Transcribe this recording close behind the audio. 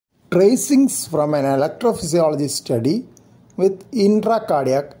Tracings from an electrophysiology study with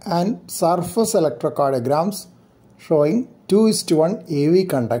intracardiac and surface electrocardiograms showing 2:1 AV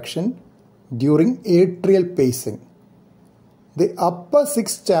conduction during atrial pacing. The upper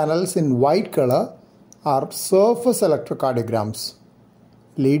 6 channels in white color are surface electrocardiograms.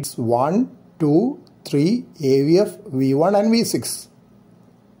 Leads 1, 2, 3, AVF, V1 and V6.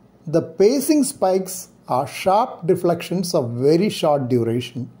 The pacing spikes are sharp deflections of very short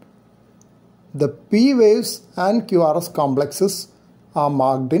duration. The P waves and QRS complexes are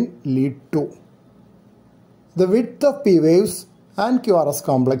marked in lead 2. The width of P waves and QRS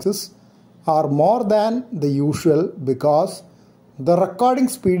complexes are more than the usual because the recording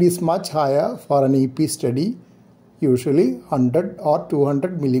speed is much higher for an EP study, usually 100 or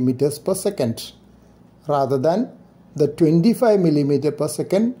 200 millimeters per second, rather than the 25 millimeter per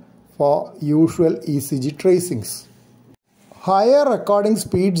second for usual ECG tracings. Higher recording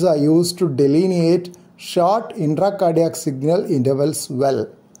speeds are used to delineate short intracardiac signal intervals well.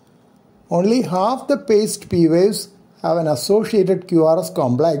 Only half the paced P waves have an associated QRS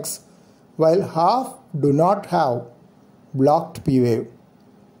complex, while half do not have blocked P wave.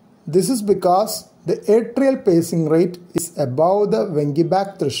 This is because the atrial pacing rate is above the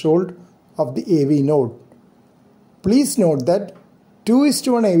Wenckebach threshold of the AV node. Please note that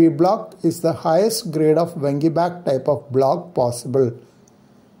 2:1 AV block is the highest grade of Wenckebach type of block possible.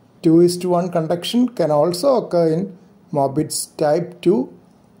 2:1 conduction can also occur in Mobitz type 2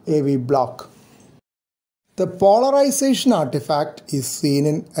 AV block. The polarization artifact is seen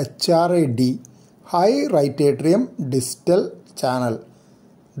in HRAD, high right atrium distal channel.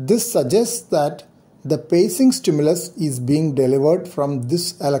 This suggests that the pacing stimulus is being delivered from this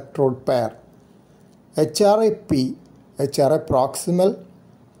electrode pair. HRAP, HRA proximal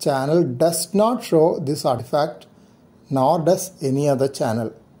channel does not show this artifact, nor does any other channel.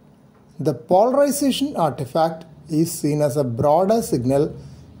 The polarization artifact is seen as a broader signal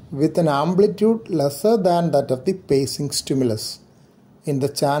with an amplitude lesser than that of the pacing stimulus in the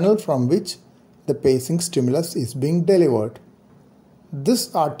channel from which the pacing stimulus is being delivered.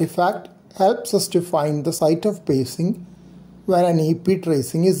 This artifact helps us to find the site of pacing when an EP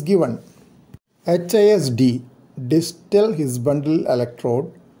tracing is given. HISD, distal His-bundle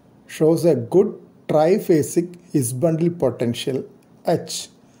electrode, shows a good triphasic His-bundle potential H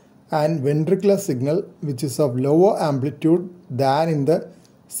and ventricular signal which is of lower amplitude than in the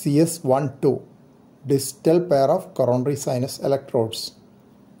CS12 distal pair of coronary sinus electrodes.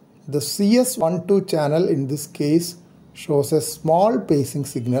 The CS12 channel in this case shows a small pacing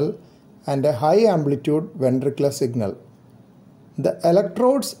signal and a high amplitude ventricular signal. The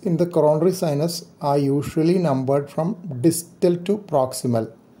electrodes in the coronary sinus are usually numbered from distal to proximal,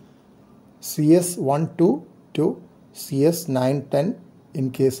 CS12 to CS910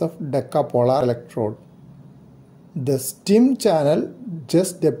 in case of decapolar electrode. The STIM channel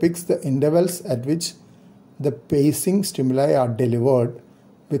just depicts the intervals at which the pacing stimuli are delivered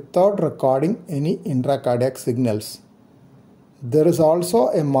without recording any intracardiac signals. There is also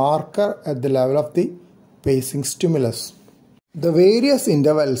a marker at the level of the pacing stimulus. The various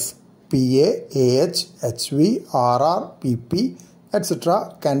intervals PA, AH, HV, RR, PP,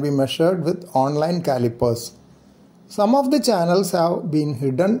 etc. can be measured with online calipers. Some of the channels have been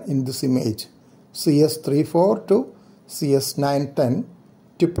hidden in this image, CS34 to CS910,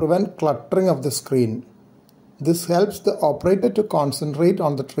 to prevent cluttering of the screen. This helps the operator to concentrate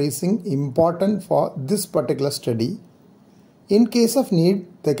on the tracing important for this particular study. In case of need,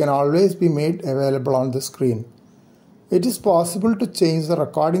 they can always be made available on the screen. It is possible to change the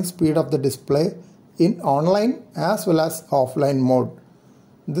recording speed of the display in online as well as offline mode.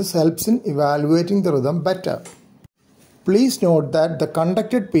 This helps in evaluating the rhythm better. Please note that the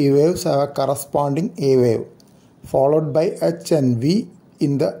conducted P waves have a corresponding A wave, followed by H and V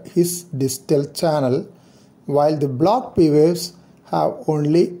in the His distal channel, while the blocked P waves have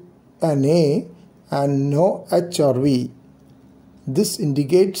only an A and no H or V. This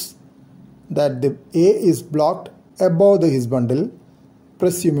indicates that the A is blocked above the His-bundle,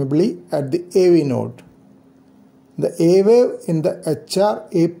 presumably at the AV node. The A wave in the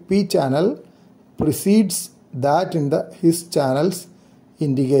HRAP channel precedes that in the His channels,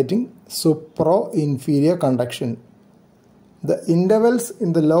 indicating supra-inferior conduction. The intervals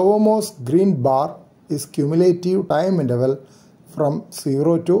in the lowermost green bar is cumulative time interval from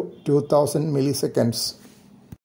 0 to 2000 milliseconds.